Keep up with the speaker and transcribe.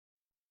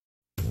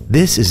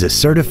This is a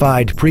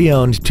certified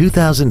pre-owned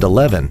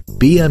 2011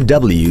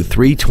 BMW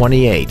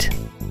 328.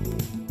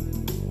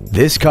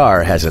 This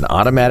car has an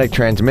automatic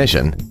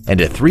transmission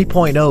and a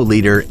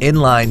 3.0-liter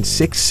inline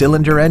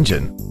six-cylinder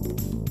engine.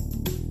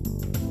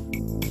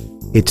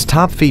 Its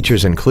top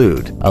features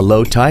include a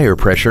low tire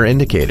pressure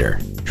indicator,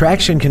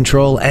 traction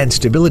control and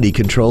stability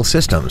control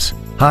systems,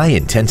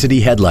 high-intensity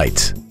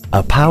headlights,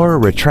 a power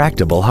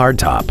retractable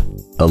hardtop,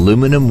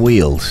 aluminum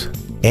wheels,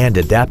 and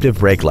adaptive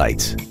brake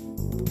lights.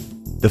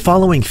 The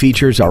following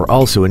features are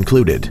also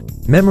included: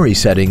 memory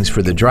settings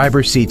for the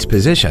driver's seat's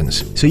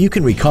positions so you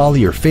can recall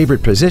your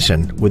favorite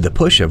position with the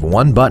push of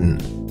one button,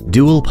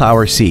 dual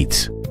power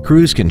seats,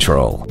 cruise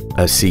control,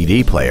 a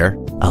CD player,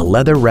 a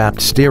leather-wrapped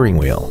steering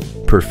wheel,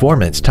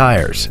 performance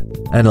tires,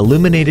 an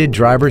illuminated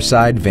driver's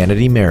side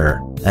vanity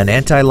mirror, an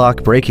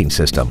anti-lock braking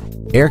system,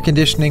 air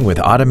conditioning with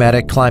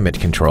automatic climate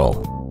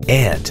control,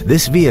 and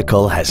this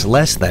vehicle has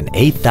less than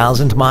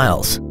 8,000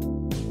 miles.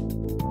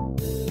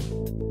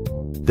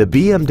 The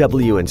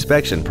BMW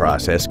inspection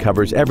process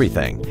covers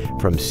everything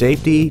from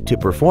safety to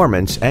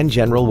performance and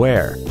general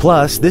wear.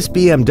 Plus, this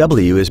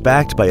BMW is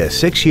backed by a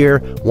 6-year,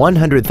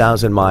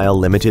 100,000-mile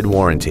limited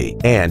warranty,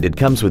 and it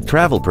comes with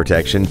travel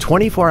protection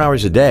 24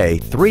 hours a day,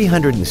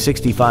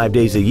 365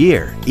 days a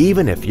year,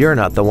 even if you're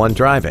not the one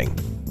driving.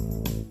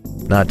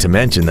 Not to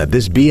mention that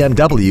this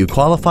BMW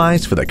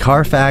qualifies for the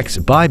Carfax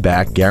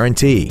buyback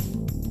guarantee.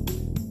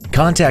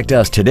 Contact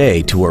us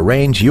today to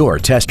arrange your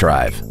test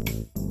drive.